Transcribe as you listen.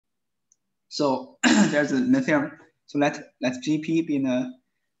So there's a theorem. So let GP be in a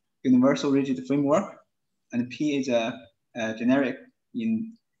universal rigid framework, and P is a generic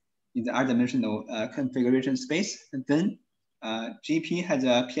in the r-dimensional configuration space. And then GP has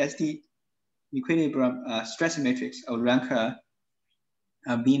a PSD equilibrium stress matrix of rank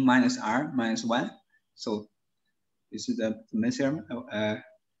V minus R minus 1. So this is the main theorem I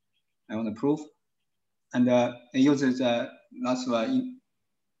want to prove. And it uses lots of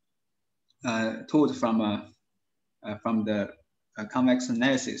tools from the convex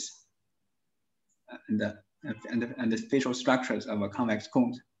analysis and the spatial structures of a convex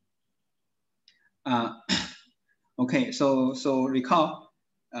cone. Okay, so recall.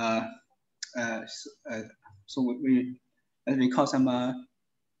 So we recall some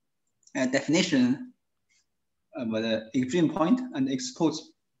definition of the extreme point and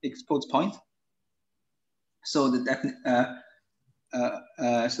exposed point. So the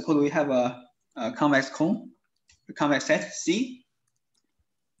suppose we have a convex cone, a convex set C,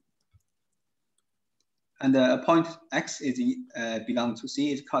 and a point X is belongs to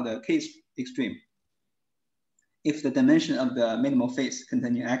C is called a K extreme. If the dimension of the minimal face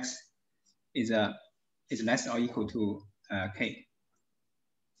containing X is less or equal to K.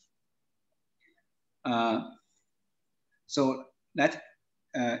 So let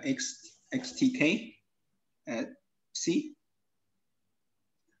xtk C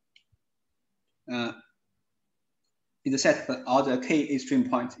is a set for all the K extreme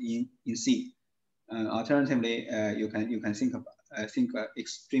points in C. Alternatively, you can think of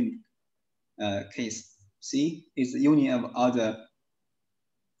extreme case C is the union of all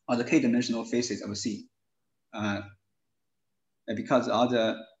the K-dimensional faces of C. Because all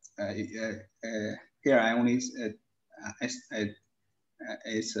the here I only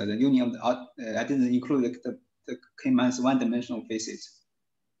it's the union of the I didn't include the K-1 dimensional faces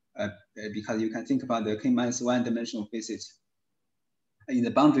because you can think about the K-1 dimensional faces in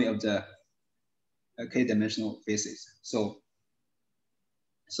the boundary of the K-dimensional faces. So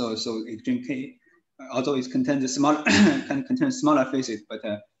extreme K, although it contains smaller can contain smaller faces, but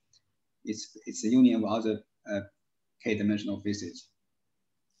it's the union of all the K-dimensional faces.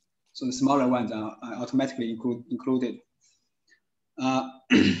 So the smaller ones are automatically included. And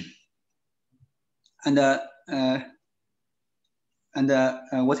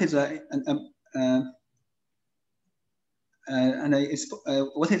what is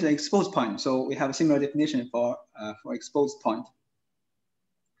what is the exposed point? So we have a similar definition for exposed point.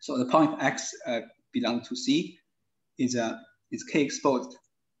 So the point X belongs to C is K exposed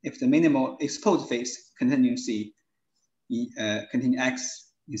if the minimal exposed face containing C containing X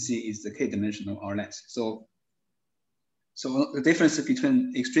in C is the K-dimensional or less. So the difference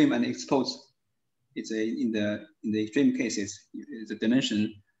between extreme and exposed is in the extreme cases the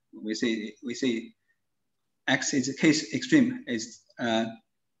dimension we say X is case extreme is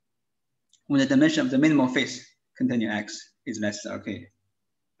when the dimension of the minimal face containing X is less than K.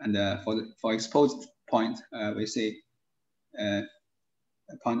 And for exposed point, we say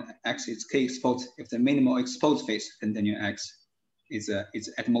point X is K exposed if the minimal exposed face containing X is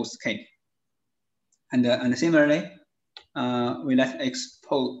at most K. And similarly, we let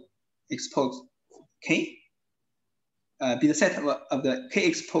exposed K be the set of the K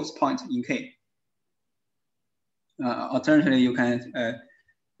exposed point in K. Alternatively, you can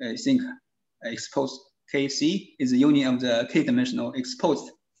think exposed KC is the union of the K-dimensional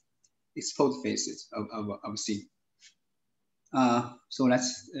exposed faces of C. So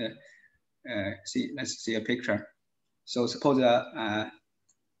let's see a picture. So suppose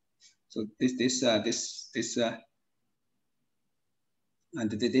so this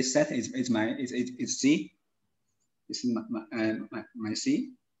set is C. This is my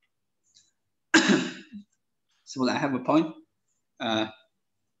C. So I have a point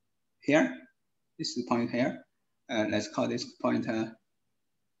here. This is the point here. Let's call this point.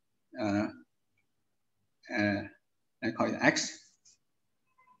 I call it X.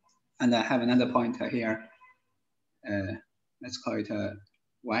 And I have another point here. Let's call it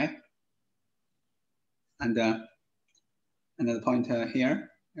Y. And another point here,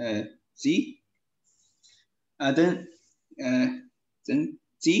 Z. Then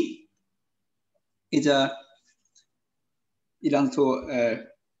Z is belongs to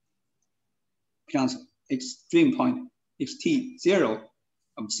extreme point xt0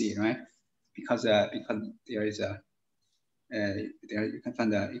 of C, right? Because there is there you can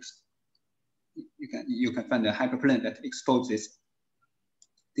find you can find a hyperplane that exposes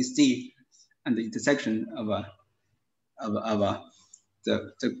this Z and the intersection of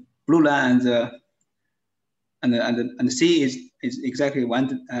the blue line and and C is exactly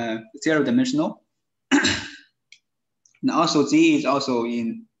zero dimensional. And also Z is also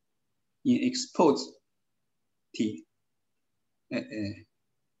in exposed T,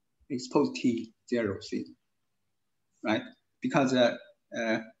 exposed T 0 C, right? Because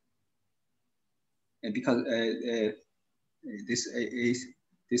this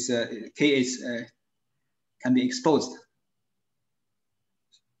K is can be exposed.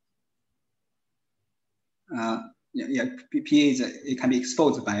 P is it can be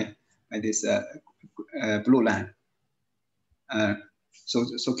exposed by this blue line.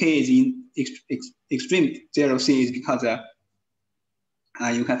 So K is in extreme 0 C is because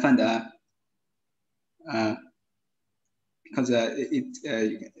you can find because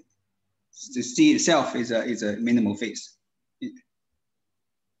the C itself is a minimal phase.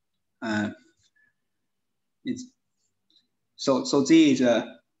 So Z is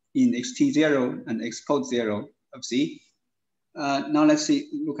in xt0 and exposed 0 of C. Now let's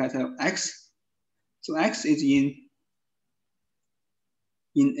look at X. So X is in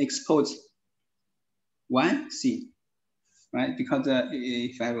exposed 1 C, right? Because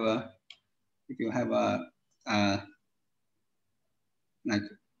if you have a like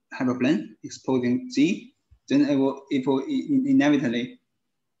hyperplane exposing Z, then it will inevitably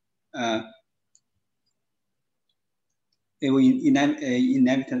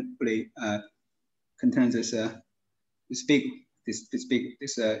contain this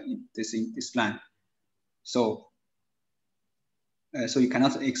line. So you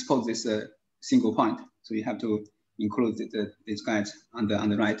cannot expose this single point. So you have to include these guys on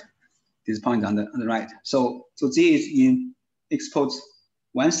the right, this point on the right. So Z is in exposed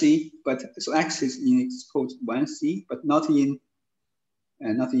 1C, but so X is in exposed 1C, but not in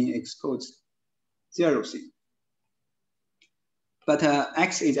exposed 0C. But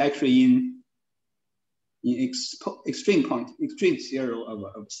X is actually in extreme 0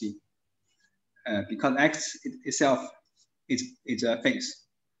 of C, because X itself is a phase.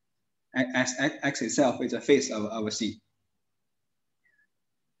 X itself is a phase of C.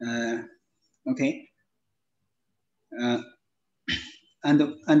 Okay. And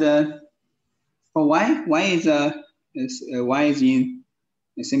for Y is in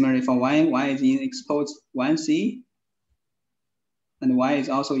similarly for Y is in exposed 1C, and Y is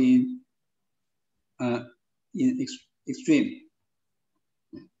also in extreme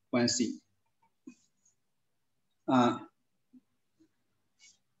 1C.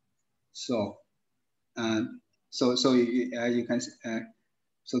 So you can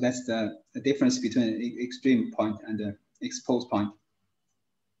so that's the difference between extreme point and the exposed point.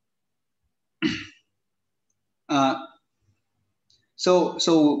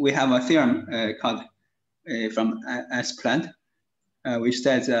 So we have a theorem called from S-Plant, which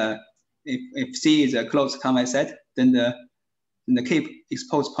says if C is a closed convex set, then the K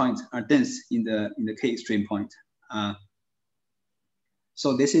exposed points are dense in the K extreme point.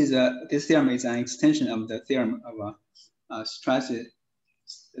 So this theorem is an extension of the theorem of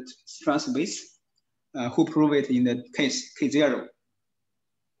Strasowitz, who proved it in the case K0.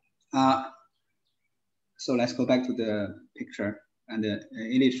 So let's go back to the picture and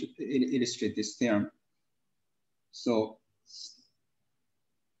illustrate this theorem. So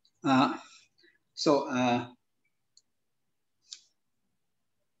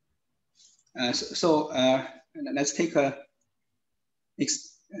let's take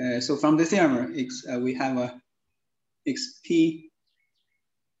so from the theorem we have a xp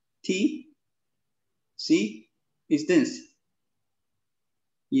t c is dense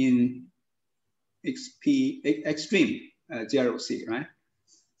in extreme 0 C, right?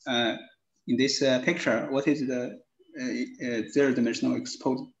 In this picture, what is the zero dimensional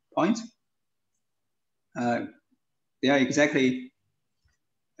exposed point? They are exactly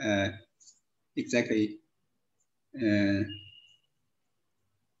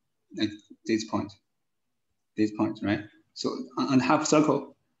like this point, right? So on the half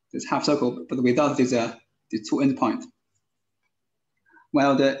circle, this half circle, but without this the two endpoints.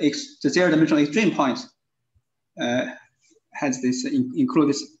 While the zero dimensional extreme point has this include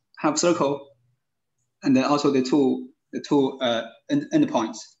this half circle, and then also the two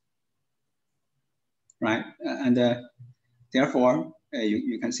endpoints, right? And therefore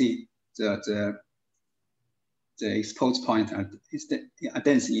you can see the exposed point is a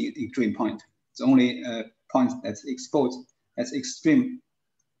dense extreme point. The only point that's exposed, that's extreme,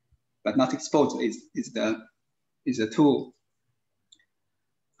 but not exposed is the two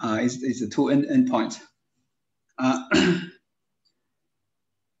endpoints.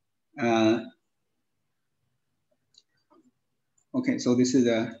 Okay, so this is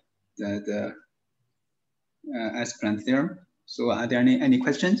the as Planck theorem. So are there any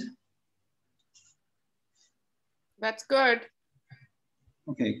questions? That's good.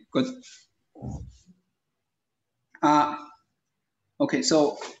 Okay, good. Okay,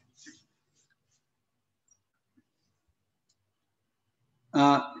 so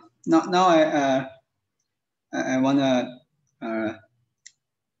now I want to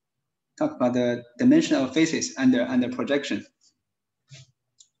talk about the dimension of faces under projection.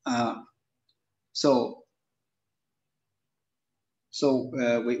 So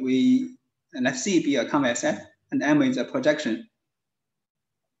we let C be a convex set, and M is a projection.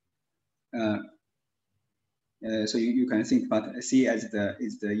 So you can think about C as the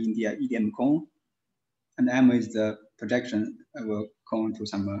EDM cone, and M is the projection of a cone to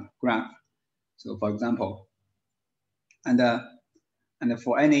some graph. So for example, and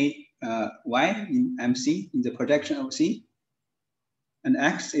for any Y in MC in the projection of C, and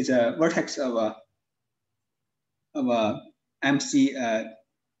X is a vertex of a MC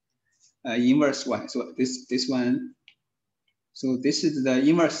inverse Y. So this one. So this is the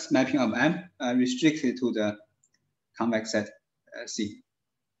inverse mapping of M restricted to the convex set C.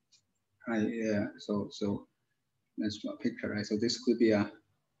 Right. Yeah. So let's draw a picture. Right. So this could be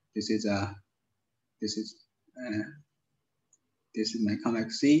this is my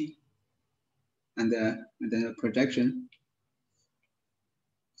convex C, and then a projection,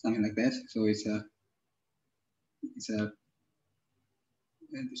 something like this. So it's this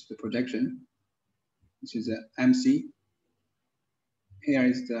is the projection. This is a MC. Here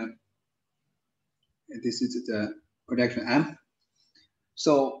is this is the projection M.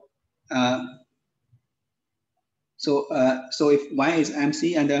 So so if Y is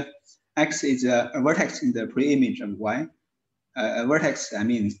MC and X is a vertex in the pre-image of Y, a vertex, I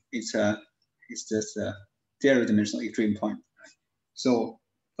mean, it's just a zero-dimensional extreme point. Right? So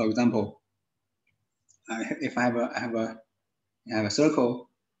for example, if I have a circle,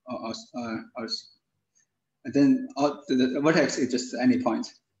 or then the vertex is just any point.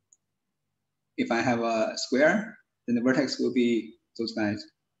 If I have a square, then the vertex will be those guys,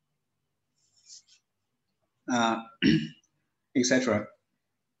 etc.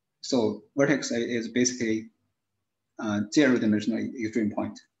 So vertex is basically zero-dimensional extreme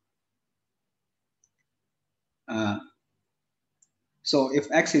point. So if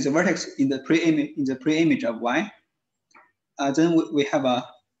X is a vertex in the pre-image of Y, then we have a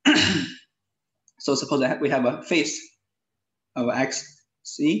so suppose that we have a face of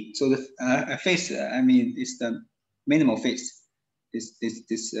XC. So the face, I mean, is the minimal face. This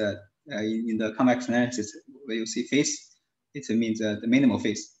in the convex analysis, where you see face, it means the minimal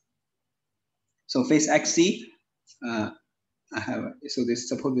face. So face XC, I have, so this,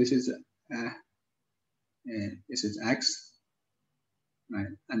 suppose this is X, right?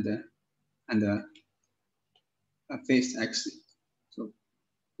 And a face X. So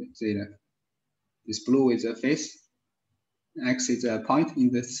let's say that this blue is a face, X is a point in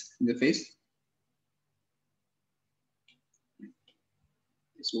the face.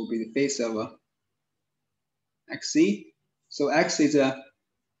 This will be the face of XC. So X is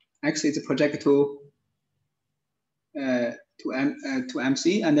projected to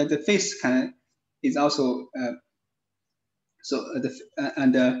MC, and then the face is also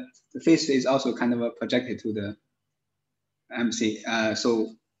the face is also kind of projected to the MC.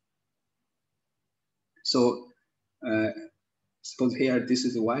 Suppose here this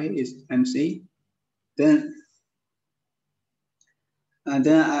is Y is MC, then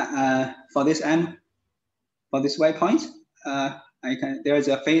for this M, for this Y point, there is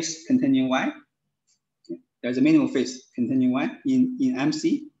a face containing Y. There's a minimal face containing Y in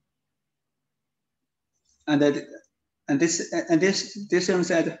MC, and this term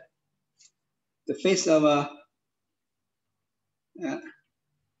said the face of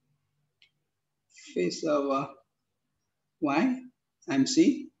Y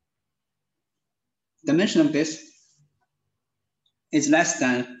MC, dimension of this is less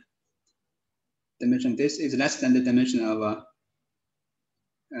than the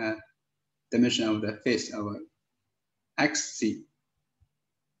dimension of the face of XC.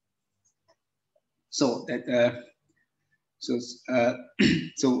 So that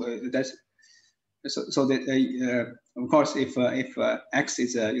of course if X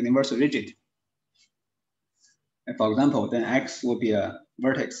is a universal rigid, for example, then X will be a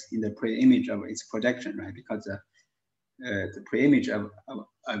vertex in the pre-image of its projection, right? Because the pre-image of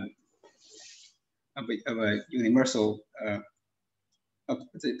a universal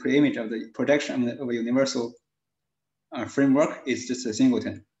the pre-image of the projection of a universal framework is just a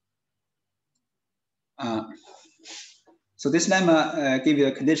singleton. So this lemma gives you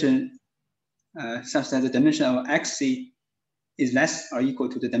a condition such that the dimension of xc is less or equal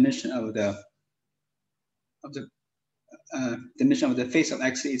to the dimension of the dimension of the face of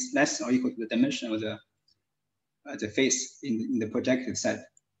x is less or equal to the dimension of the face in the projected set.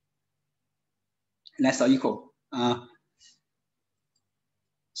 Less or equal. And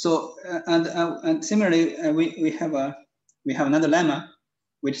similarly, we have another lemma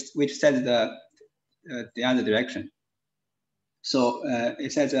which says the other direction. So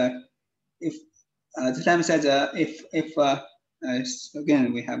it says if this lemma says if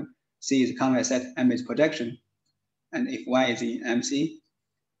again we have C is a convex set, M is projection, and if Y is in MC,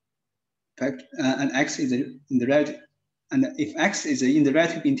 and X is in the relative, and if X is in the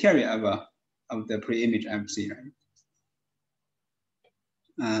relative interior of the pre-image MC, right?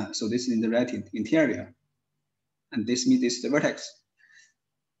 So this is in the relative interior, and this means this is the vertex.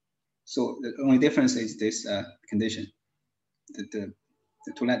 So the only difference is this condition. The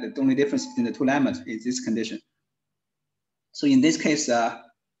only difference between the two lemmas is this condition. So in this case,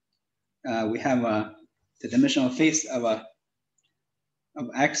 we have the dimensional face of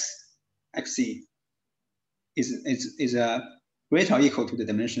xc is greater or equal to the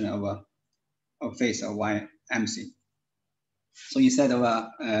dimension of face of y mc. So instead of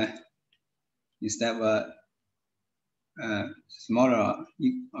smaller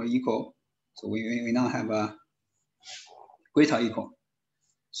or equal, so we now have a greater or equal.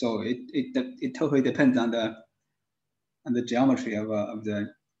 So it totally depends on the geometry of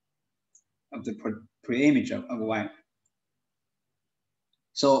the pre-image of y.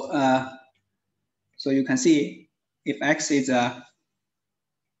 So so you can see if x is a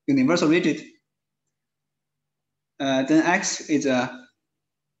universal rigid, then x is a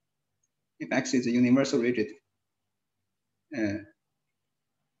if x is a universal rigid, that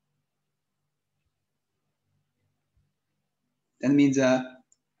means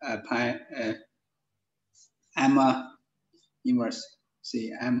pi m inverse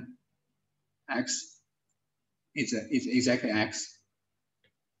c m x is exactly x,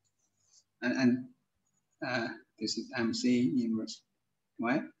 and this is MC inverse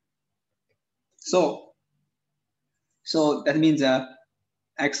y. So that means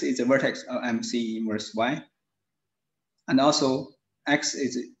x is a vertex of MC inverse y, and also x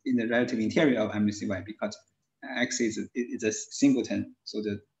is in the relative interior of MCY because x is a singleton. So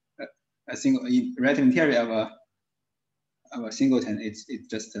a single relative interior of a singleton it's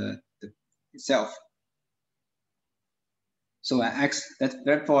just itself. So x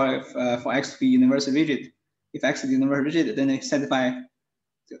therefore for x to be universally rigid, if x is universally rigid, then it satisfies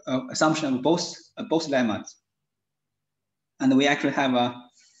the assumption of both lemmas, and we actually have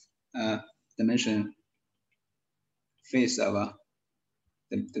a dimension face of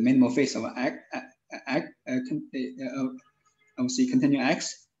the minimal face of C continuum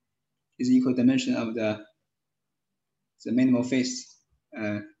x is equal dimension of the minimal face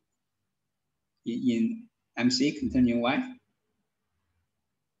in MC continuum y.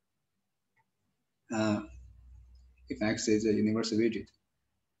 If x is a universal rigid.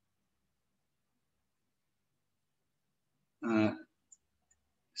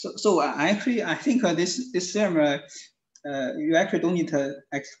 So I think this theorem you actually don't need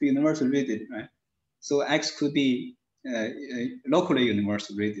x to be universal rigid, right? So x could be locally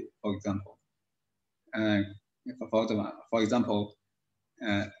universal rigid, for example. For example,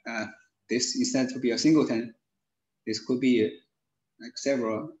 this instead to be a singleton, this could be like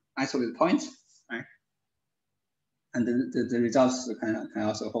several isolated points, right? And the results can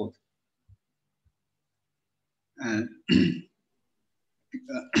also hold. And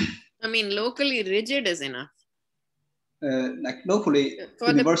I mean, locally rigid is enough. Like locally for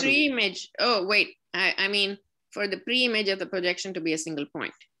universal. The pre-image. Oh wait, I mean for the pre-image of the projection to be a single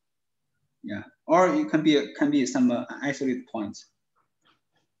point. Yeah, or it can be some isolated points.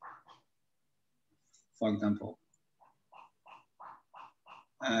 For example.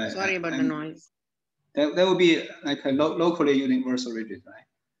 Sorry about the noise. That would be like a locally universal rigid, right?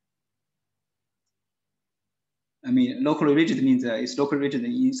 I mean, locally rigid means it's locally rigid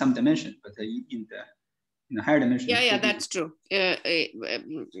in some dimension, but in the higher dimension. Yeah, that's true.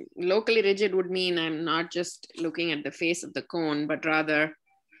 Locally rigid would mean I'm not just looking at the face of the cone, but rather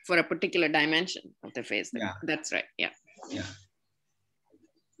for a particular dimension of the face. Yeah, that's right. Yeah. Yeah.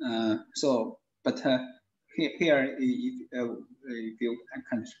 So, but here, here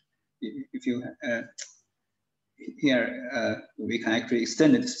we can actually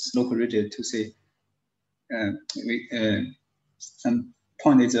extend this local rigid to say some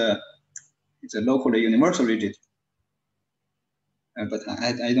point is a locally universal rigid, but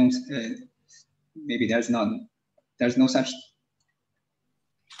I don't maybe there's no such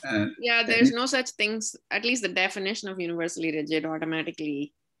Yeah, there's no such things. At least the definition of universally rigid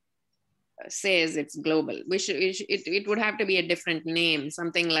automatically says it's global. It would have to be a different name,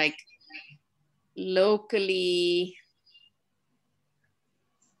 something like locally.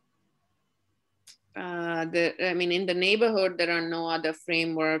 In the neighborhood, there are no other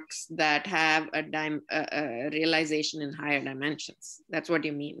frameworks that have a realization in higher dimensions. That's what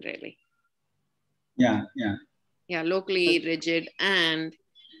you mean, really. Yeah. Yeah, locally rigid and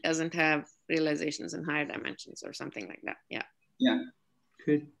doesn't have realizations in higher dimensions or something like that. Yeah. Yeah.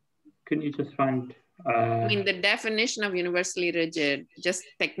 Couldn't you just find? The definition of universally rigid just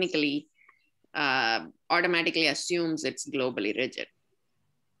technically automatically assumes it's globally rigid.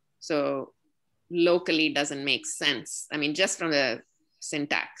 So locally doesn't make sense. Just from the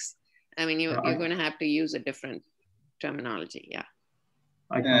syntax. You're going to have to use a different terminology. Yeah.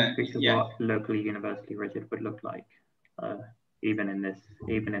 I can't picture what locally universally rigid would look like, even in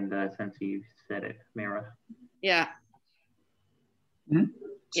the sense you said it, Mira. Yeah. Mm-hmm.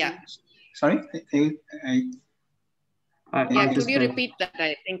 Yeah. Sorry. Could you repeat that?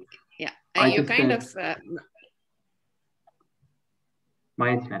 I think. Yeah. You kind of. My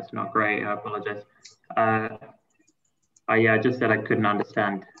internet's not great. I apologize. I just said I couldn't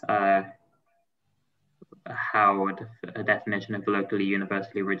understand how a definition of locally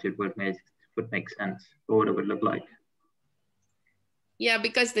universally rigid would make sense, or what it would look like. Yeah,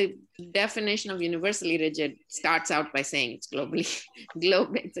 because the definition of universally rigid starts out by saying it's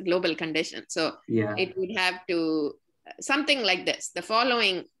it's a global condition. So it would have to, something like this. The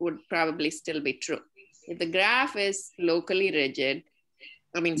following would probably still be true. If the graph is locally rigid,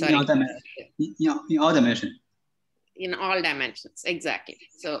 in all dimensions. In all dimensions, exactly.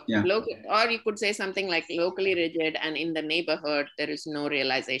 So or you could say something like locally rigid, and in the neighborhood, there is no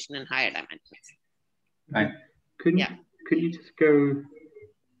realization in higher dimensions. Right. Could you just go,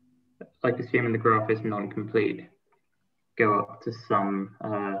 like assuming the graph is non-complete, go up to some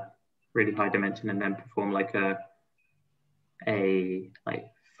really high dimension and then perform like a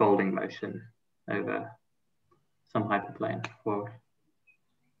folding motion over some hyperplane, or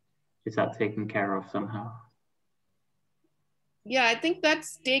is that taken care of somehow? Yeah, I think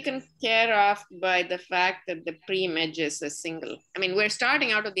that's taken care of by the fact that the pre-image is a single. We're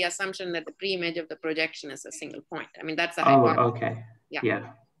starting out of the assumption that the pre-image of the projection is a single point. That's the hypothesis. Oh, okay.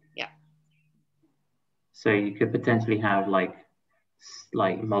 Yeah. So you could potentially have like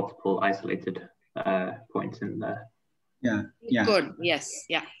multiple isolated points in there. Yeah. Good. Yes.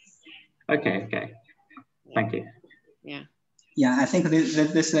 Yeah. Okay. Thank you. Yeah. Yeah, I think this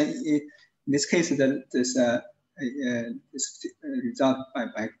in this case this result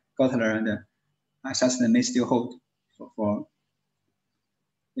by Gottler and Assessment may still hold for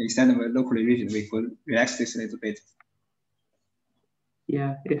instead of locally rigid, we could relax this a little bit.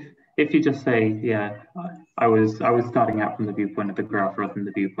 Yeah, if you just say, I was starting out from the viewpoint of the graph rather than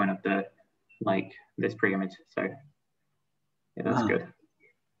the viewpoint of the this pre-image. So yeah, that's good.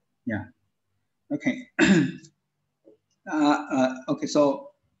 Yeah. Okay. Okay. So.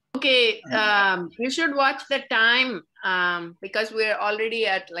 Okay. You should watch the time because we're already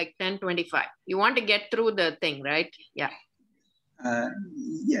at 10:25. You want to get through the thing, right? Yeah.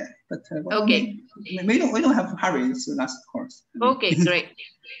 Yeah, but okay. We don't have to hurry. It's the last course. Okay, great.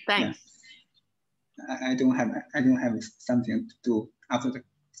 Thanks. Yeah. I don't have something to do after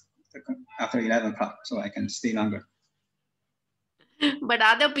 11 o'clock, so I can stay longer. But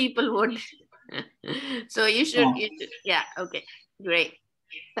other people would. So you should. Yeah. Okay. Great.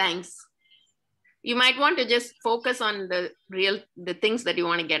 Thanks. You might want to just focus on the things that you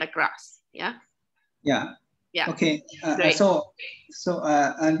want to get across. Yeah. Yeah. Yeah. Okay. So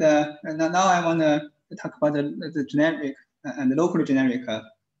and now I want to talk about the generic and the locally generic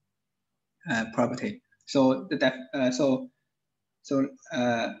property. So the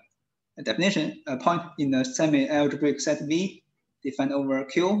definition, a point in the semi-algebraic set V defined over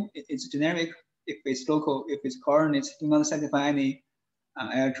Q is generic if it's local, if its coordinates do not satisfy any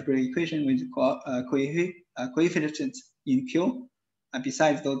algebraic equation with coefficients in Q,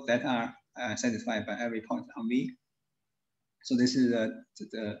 besides those that are satisfied by every point on V. So this is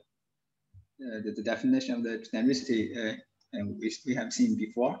the definition of the genericity we have seen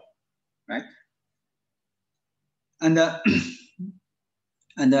before, right? And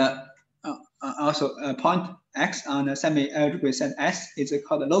also a point X on a semi-algebraic set S is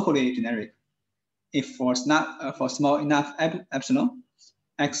called locally generic. If for small enough epsilon,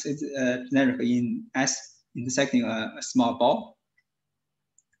 X is generic in S intersecting a small ball.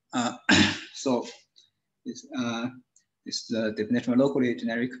 So it's the definition of locally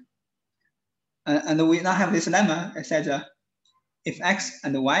generic. And we now have this lemma. I said if X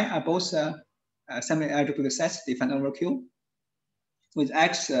and Y are both semi-algebraic sets defined over Q, with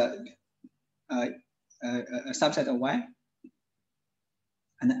X a subset of Y,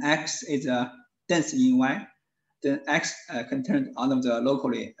 and X is dense in Y, then X contains all of the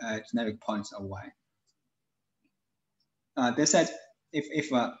locally generic points of Y. They said if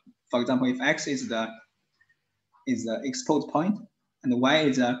for example, if X is the exposed point and Y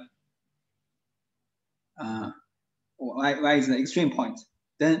is Y is the extreme point,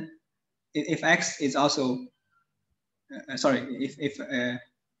 then if X is also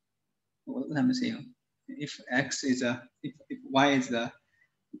what am I saying? If X is if Y is the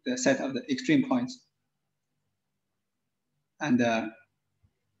set of the extreme points, and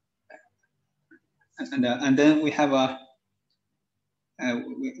then we have a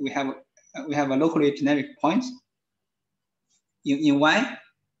we have a locally generic point in Y.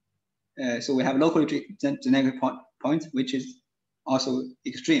 So we have locally generic point which is also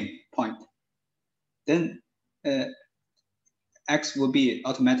extreme point. Then X will be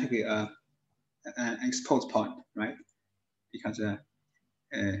automatically an exposed point, right? Because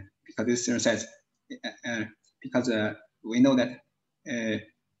this theorem says because we know that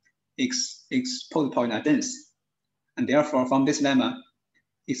exposed points are dense, and therefore from this lemma,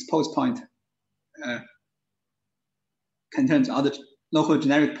 exposed point contains all the local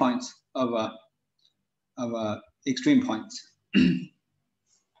generic points of extreme points.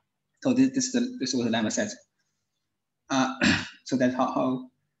 So this is what the lemma says. So that's how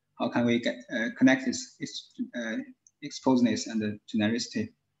can we get connect this exposedness and the genericity.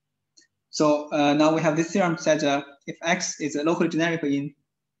 So now we have this theorem says if X is locally generic in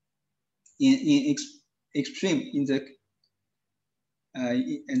extreme in the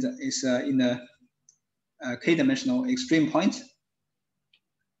k-dimensional extreme point,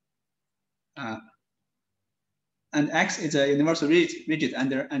 and X is a universal rigid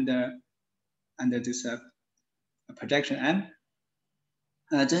under this projection M.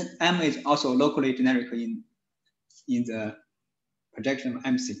 Then M is also locally generic in the projection of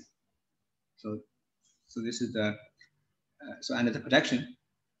MC. So this is the so under the projection,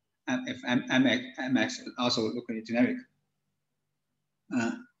 if MX is also locally generic.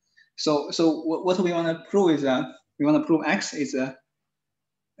 So what we want to prove is we want to prove X is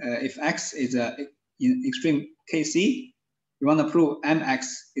if X is in extreme KC, we want to prove MX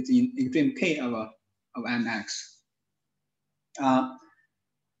is in extreme K of MX.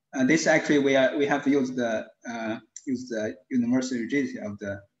 This actually we have to use the universal rigidity of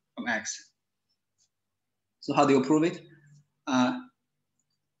X. So how do you prove it?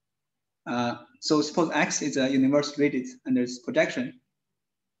 So suppose X is a universal rigid under its projection,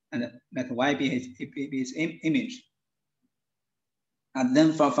 and let Y be its image. And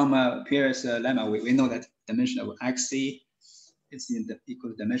then from a previous lemma, we know that dimension of XC is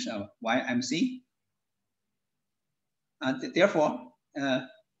equal to dimension of YMC. And therefore, the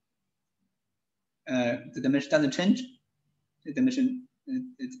dimension doesn't change. The dimension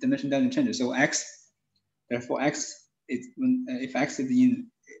doesn't change. So therefore X is if X is in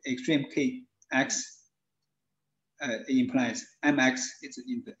extreme K, X implies MX it's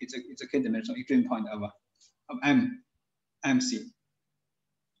a k-dimensional extreme point of MC.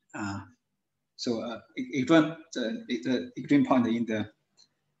 So the extreme point in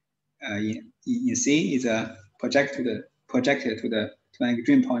C is projected to an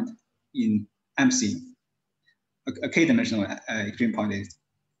extreme point in MC. A k-dimensional extreme point is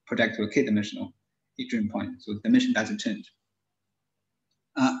projected to a k-dimensional extreme point, so the dimension doesn't change.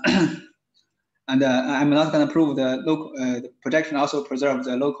 And I'm not going to prove the projection also preserves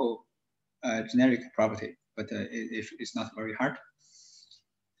the local generic property, but it's not very hard.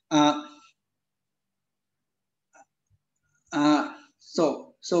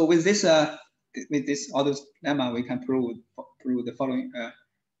 So with this all those lemma, we can prove the following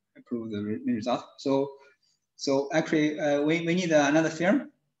prove the result. So actually we need another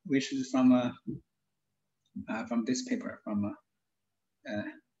theorem, which is from this paper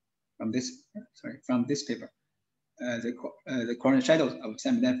from this paper, the coordinate shadows of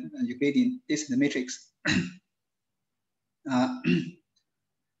semi-definite Euclidean distant matrix.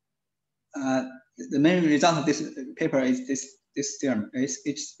 The main result of this paper is this theorem.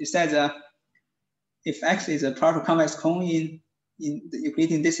 It says if X is a proper convex cone in the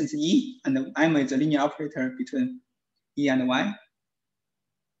Euclidean distance E, and M is a linear operator between E and Y,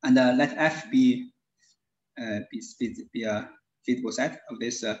 and let F be a feasible set of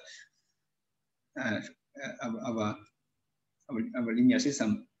this of a linear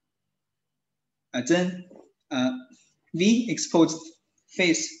system. Then V exposed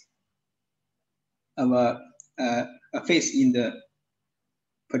face of a face in the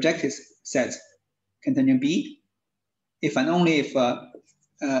projected set containing B, if and only if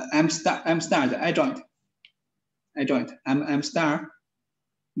M star is adjoint M star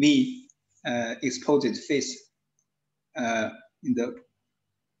V exposed face in the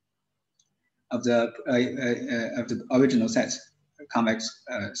of the original set, convex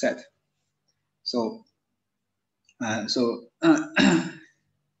set. So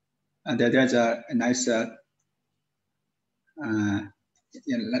and there's a nice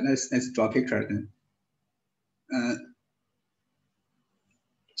yeah, let's draw a picture then.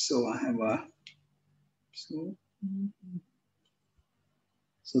 So I have a so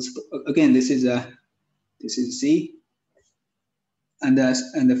again this is C, and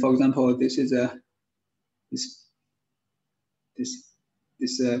for example this is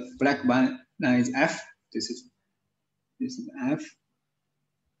this black one line is F. This is F,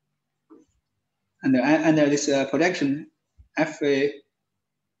 and under this projection F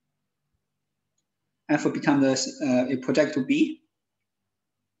becomes a project to B.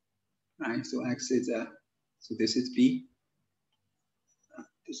 Right, so X is so this is B.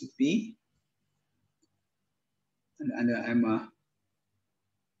 This is B, and I'm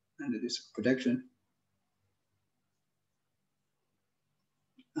under this projection.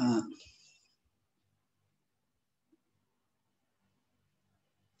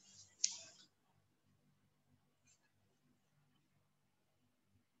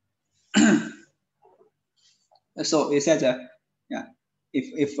 So it says yeah,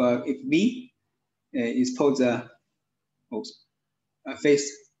 if V is posed a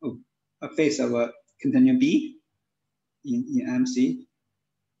face of a continuum B in MC,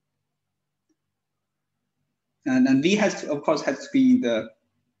 and V has to, of course has to be in the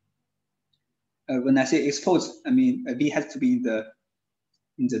when I say exposed, I mean V has to be in the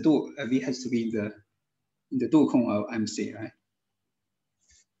dual. V has to be in the dual cone of MC, right?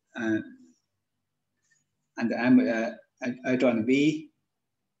 And I join V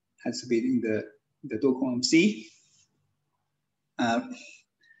has to be in the dual cone of C.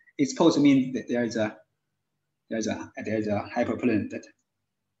 Exposed means that there's a hyperplane that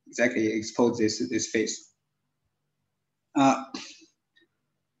exactly exposes this face.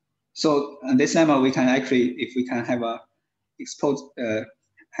 So on this lemma, we can actually, if we can have a exposed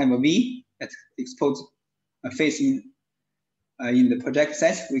have a V that expose a face in the project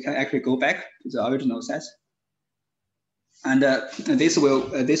set, we can actually go back to the original set, and this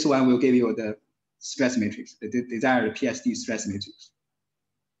one will give you the stress matrix, the desired PSD stress matrix.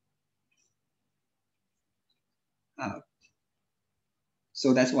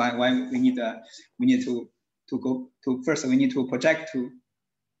 So that's why we need to go to first we need to project to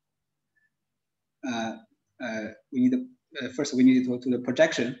first we need to go to the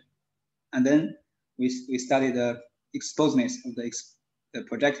projection, and then we study the exposedness of the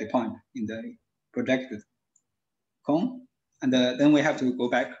projected point in the projected cone, and then we have to go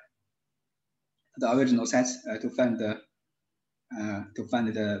back to the original set to find the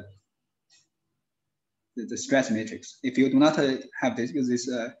stress matrix. If you do not have this use this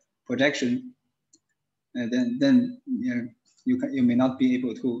projection, then you may not be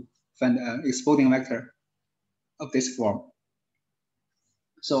able to find an exploding vector of this form.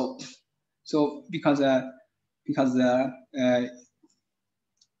 So because the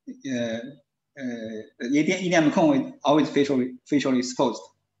EDM cone is always facially exposed,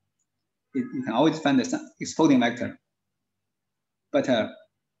 you can always find the exploding vector, but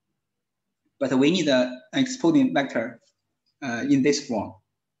we need an exploding vector in this form,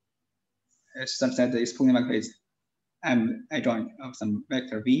 such that the exploding vector is M adjoint of some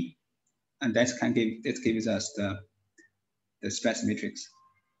vector V, and that gives us the stress matrix.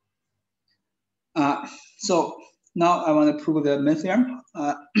 So now I want to prove the main theorem.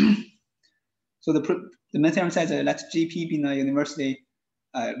 So the main theorem says let GP be in a universally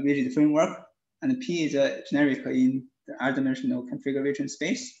rigid framework, and P is a generic in the R-dimensional configuration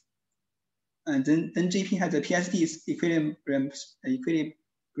space. And then GP has a PSD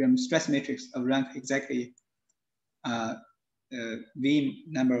equilibrium stress matrix of rank exactly V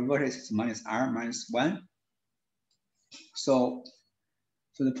number of vertices minus R minus 1. So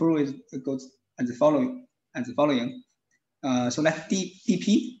the proof goes as the following. So let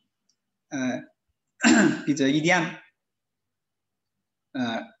dP be the EDM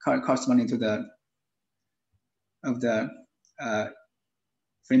corresponding to the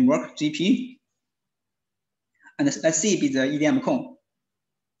framework GP, and let C be the EDM cone.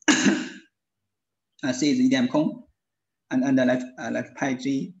 C is the EDM cone, and let pi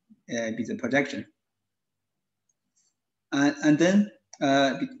G be the projection. And then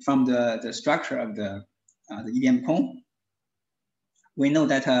from the structure of the EDM cone, we know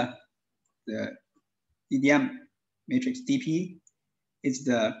that the EDM matrix DP is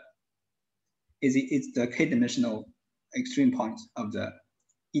the k-dimensional extreme point of the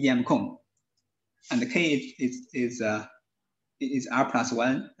EDM cone, and the k is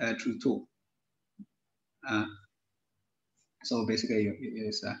r+1 to 2. So basically,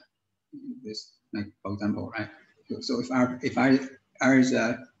 it's this, like, for example, right? So if r is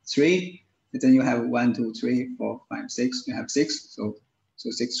 3, then you have 1, 2, 3, 4, 5, 6. You have 6. So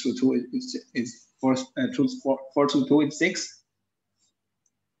 6 to 2 is 4. 4 to 2 is 6.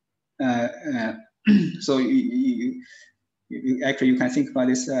 So you actually, you can think about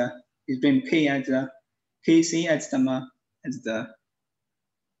this extreme k as kc as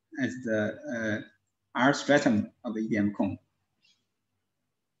the R stratum of the EDM cone,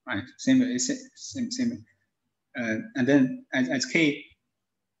 right? Same. And then as k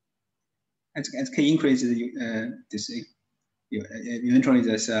increases, eventually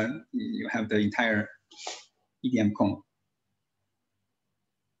this you have the entire EDM cone.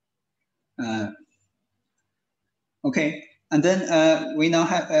 Okay, and then we now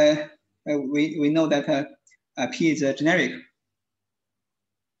have we know that P is generic,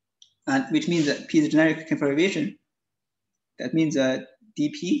 and which means that P is generic configuration. That means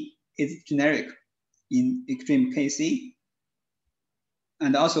dP is generic in extreme Kc,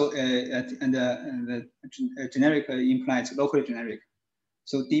 and also the generic implies locally generic.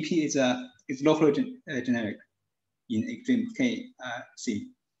 So dP is locally generic in extreme Kc.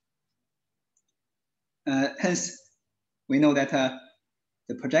 Hence, we know that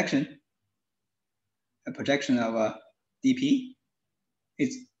the projection of dP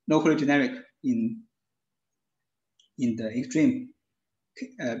is locally generic in the extreme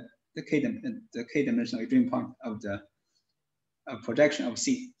the k-dimensional extreme point of the projection of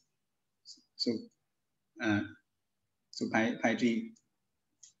C. So pi g.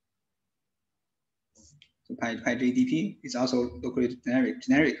 So pi g dP is also locally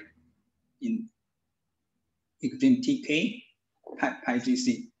generic in extreme TK pi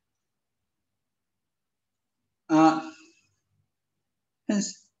gc. Hence,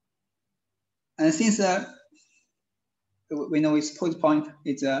 and since we know exposed point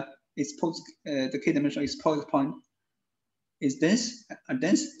is the k-dimensional exposed point is dense,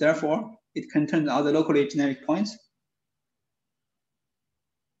 therefore it contains all the locally generic points.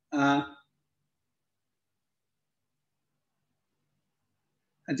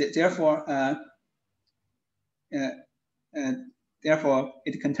 Therefore,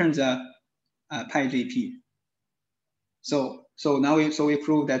 it contains pi gp. So now we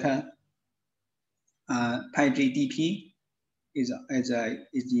prove that pi g dp is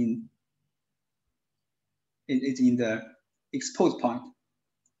in the exposed point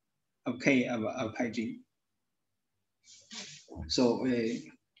of k of pi g. So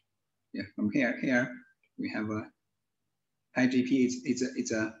from here we have a pi gp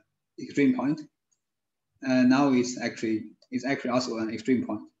it's a extreme point. Now it's actually also an extreme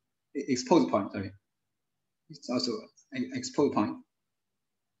point, exposed point. Sorry, it's also an exposed point.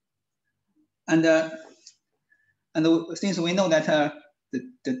 And since we know that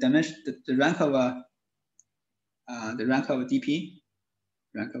the dimension, the rank of dp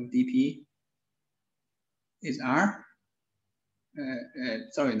is r.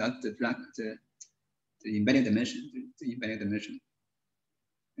 Sorry, not the rank, the embedding dimension. The embedding dimension.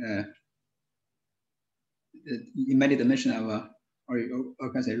 The embedded dimension of or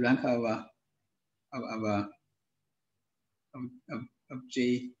can say rank of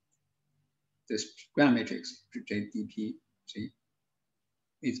J, the ground matrix J dp J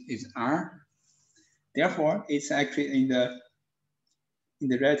is R. Therefore, it's actually in the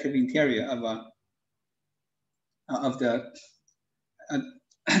relative interior of the.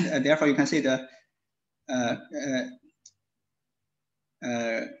 Therefore, you can say the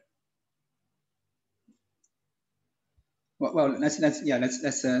well, let's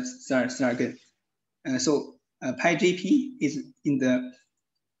start again. So pi gp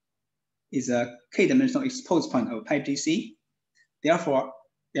is a k-dimensional exposed point of pi gc. Therefore,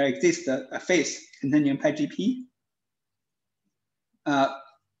 there exists a face containing pi gp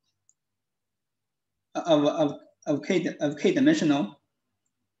of k-dimensional,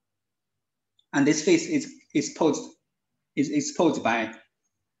 and this face is exposed by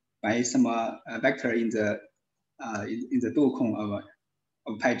some vector in the dual cone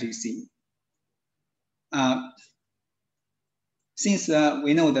of pi gc. Since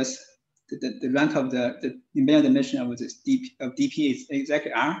we know this, the rank of the embedded dimension of this dp is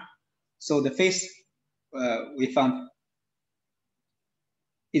exactly R, so the face we found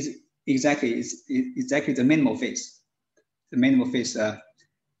is exactly the minimal face. the minimal phase of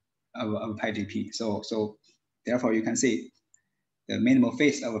pi GP. So therefore you can see the minimal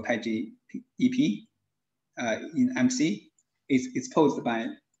phase of pi GP in MC is exposed by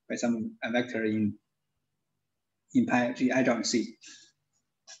some vector in pi G adjoint C.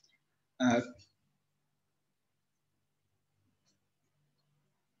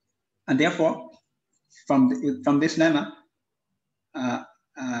 And therefore, from this lemma, I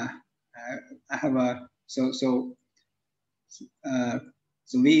have a so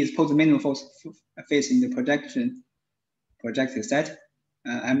V is the minimal phase in the projected set.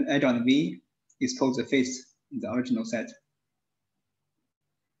 And adjoint V is the phase in the original set,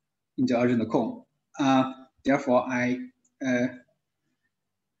 in the original cone. Therefore,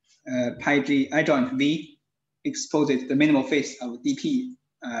 pi G adjoint V exposes the minimal phase of dp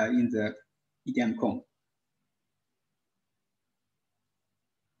in the EDM cone.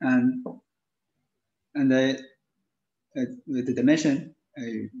 And the dimension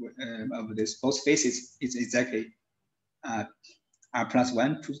of this both phases is exactly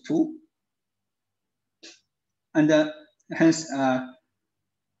r+1 to 2. And hence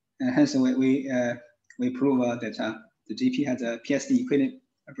we prove that the GP has a PSD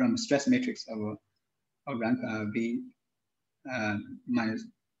equilibrium stress matrix of rank V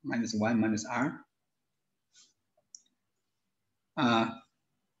minus 1 minus R.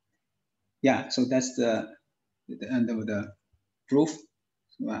 Yeah, so that's the end of the proof.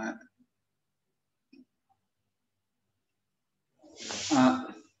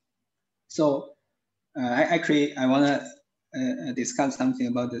 So actually, I want to discuss something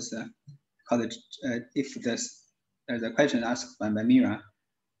about this called if there's a question asked by Mira,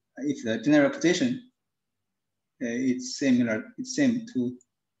 if the general position it's same to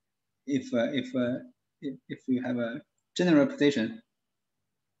if we have a general position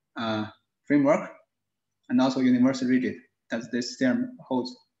framework and also universal rigid, does this theorem hold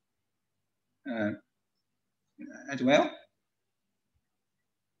as well?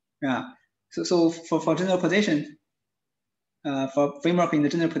 Yeah. So for general position, for framework in the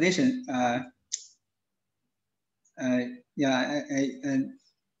general position,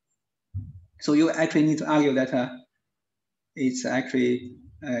 so you actually need to argue that it's actually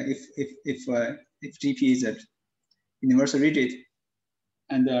if GP is a universal rigid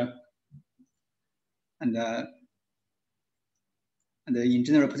and in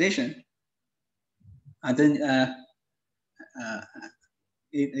general position, and then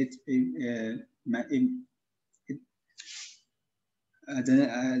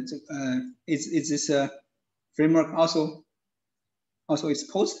is this framework also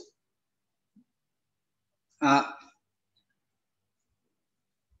exposed?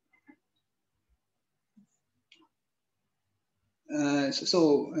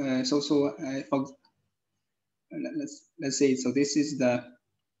 Let's say, so this is the,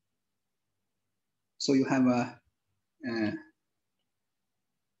 so you have a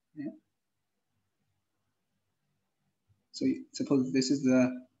so suppose this is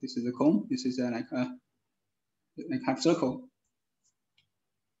the cone, this is like half circle,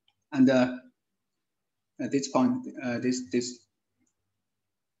 and at this point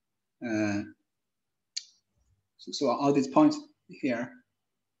so all these points here,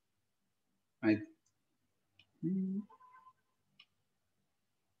 right?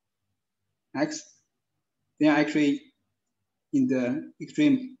 X, they are actually in the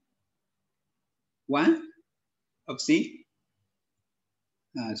extreme 1 of C.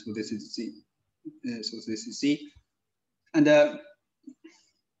 So this is C. So this is C, and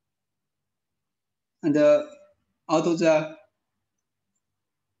although the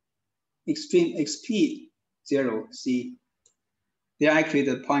extreme XP0 C, they are actually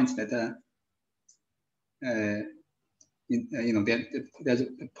the points that there's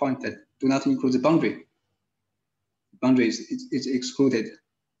a point that do not include the boundary. The boundary is excluded.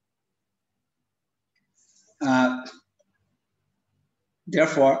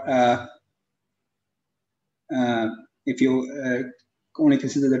 Therefore, if you only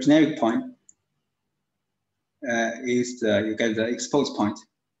consider the generic point, you get the exposed point.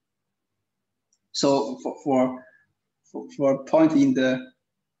 So for a point in the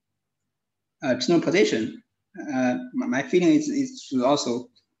general position, my feeling is it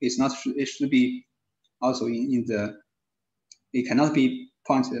should be also in the, it cannot be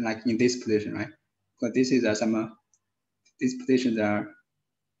points like in this position, right? But this is these positions are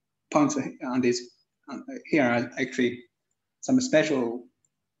points on this here are actually some special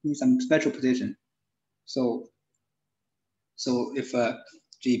position. So if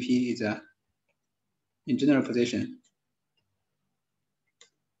GP is in general position,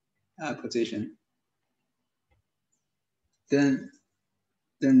 then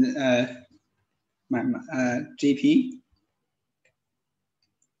GP,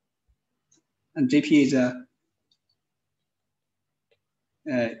 and GP is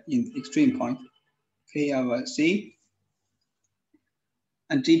in extreme point, K of C,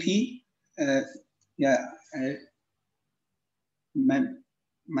 and GP, might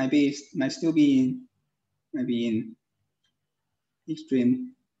still be in, maybe in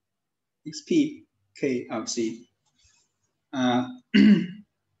extreme XP K of C.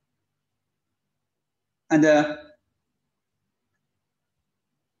 And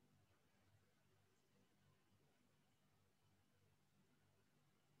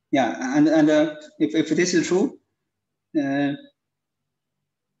yeah, and if this is true, then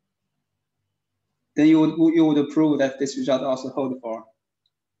you would prove that this result also hold for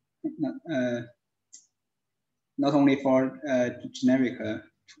not only for generic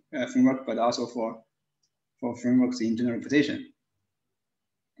framework, but also for frameworks in general position.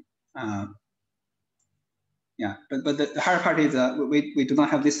 Yeah, but the hard part is we do not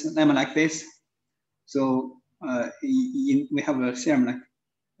have this lemma like this. So we have a theorem like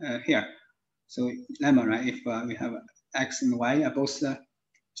here. So lemma, right? If we have x and y are both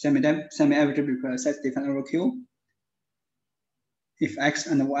semi-algebraic sets defined over Q, if x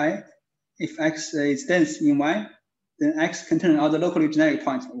and y, if x is dense in y, then x contains all the locally generic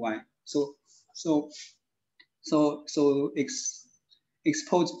points of y. So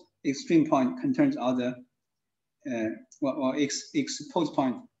exposed extreme point contains all the exposed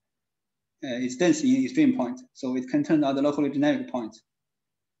point is dense in extreme point, so it contains all the locally generic points.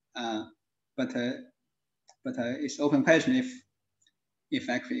 But it's open question if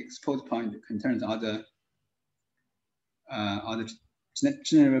actually exposed point contains all the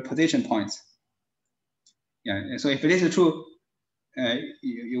general position points. Yeah, so if it is true,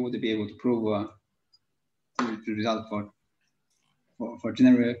 you would be able to prove the result for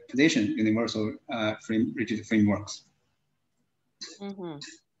general position universal rigid frameworks. Mm-hmm.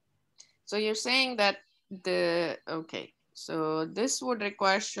 So you're saying that so this would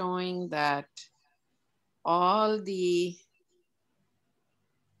require showing that all the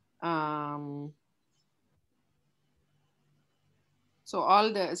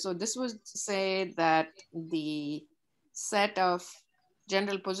so this would say that the set of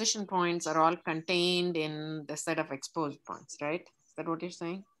general position points are all contained in the set of exposed points, right? Is that what you're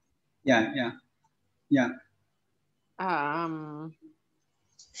saying? Yeah.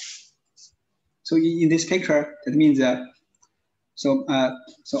 So in this picture, that means so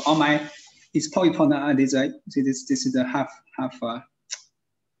on my exposed point this is the half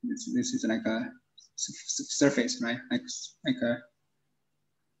this is like a surface, right? Like a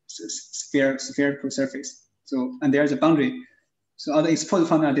spherical surface. So and there's a boundary. So all the exposed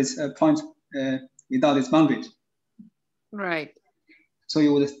point are this point without this boundary. Right. So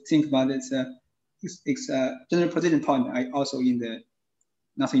you would think about this general position point also in the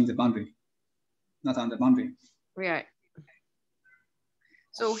not in the boundary, not on the boundary. Right.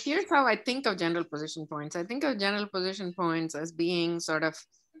 So here's how I think of general position points. I think of general position points as being sort of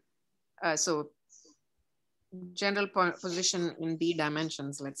so general position in d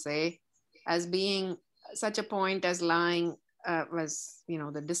dimensions, let's say, as being such a point as lying was,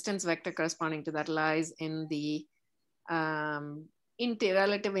 the distance vector corresponding to that lies in the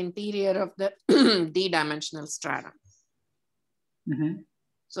relative interior of the d-dimensional stratum. Mm-hmm.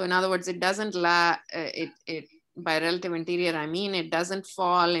 So in other words, it doesn't by relative interior, I mean it doesn't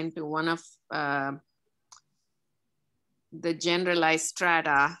fall into one of the generalized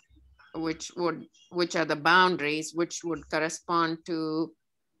strata, which are the boundaries, which would correspond to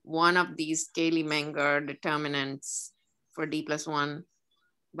one of these Cayley-Menger determinants for d+1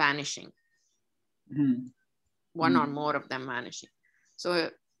 vanishing. Mm-hmm. One or more of them vanishing. So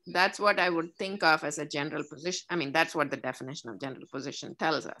that's what I would think of as a general position. I mean, that's what the definition of general position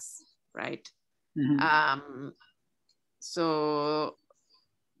tells us, right? Mm-hmm. So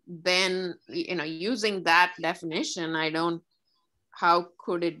then, using that definition, how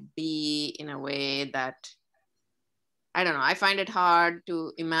could it be in a way that, I don't know, I find it hard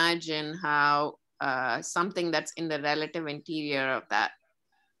to imagine how something that's in the relative interior of that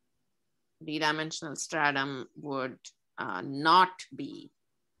d-dimensional stratum would not be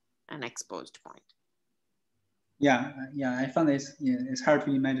an exposed point. Yeah, I found this. Yeah, it's hard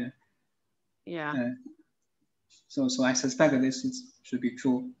to imagine. Yeah. So I suspect this should be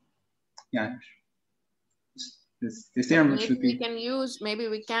true. Yeah. The theorem should be. Maybe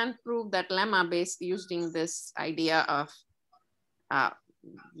we can prove that lemma based using this idea of,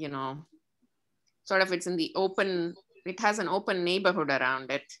 sort of it's in the open. It has an open neighborhood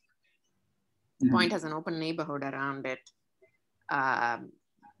around it. The point has an open neighborhood around it.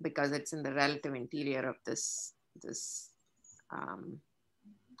 because it's in the relative interior of this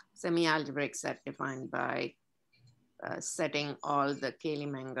semi-algebraic set defined by setting all the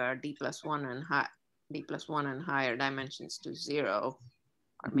Cayley-Menger D+1 and higher dimensions to 0,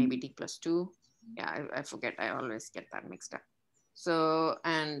 or maybe D+2. Yeah, I forget. I always get that mixed up. So,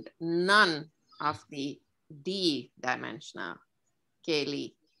 and none of the D-dimensional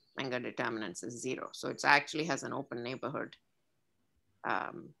Cayley-Menger determinants is 0. So it actually has an open neighborhood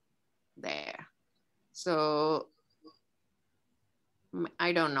there. So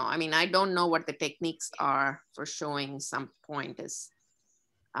I don't know. I mean, I don't know what the techniques are for showing some point is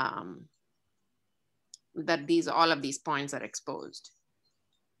that all of these points are exposed.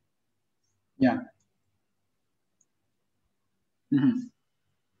 Yeah. Mm-hmm.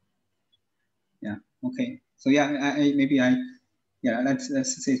 Yeah. Okay. So yeah,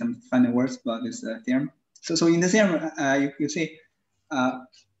 let's say some final words about this theorem. So in the theorem, you say,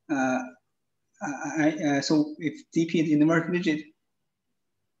 so if DP is inverse rigid,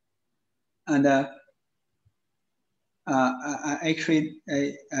 and actually,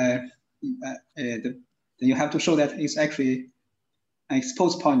 you have to show that it's actually an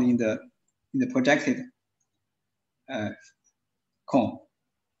exposed point in the projected cone.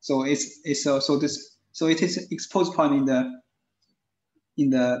 So it is exposed point in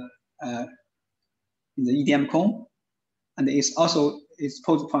the EDM cone, and it's also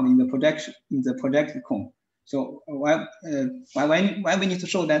exposed point in the projected cone. So why we need to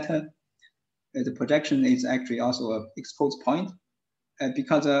show that the projection is actually also an exposed point?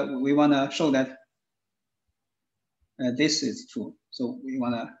 Because we want to show that this is true. So we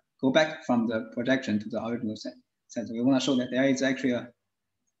want to go back from the projection to the original set. So we want to show that there is actually an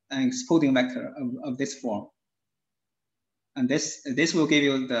exposing vector of this form, and this will give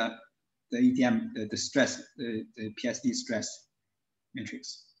you the EDM, the stress, the PSD stress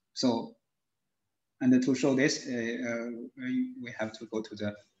matrix. So, and to show this, we have to go to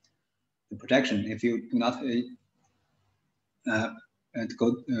the projection. If you do not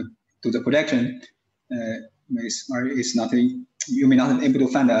go to the projection, it's not you may not be able to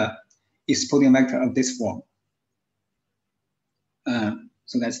find a exposing vector of this form.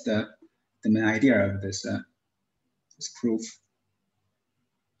 So that's the main idea of this proof.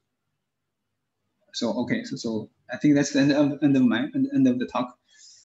 So okay, so I think that's the end of the talk.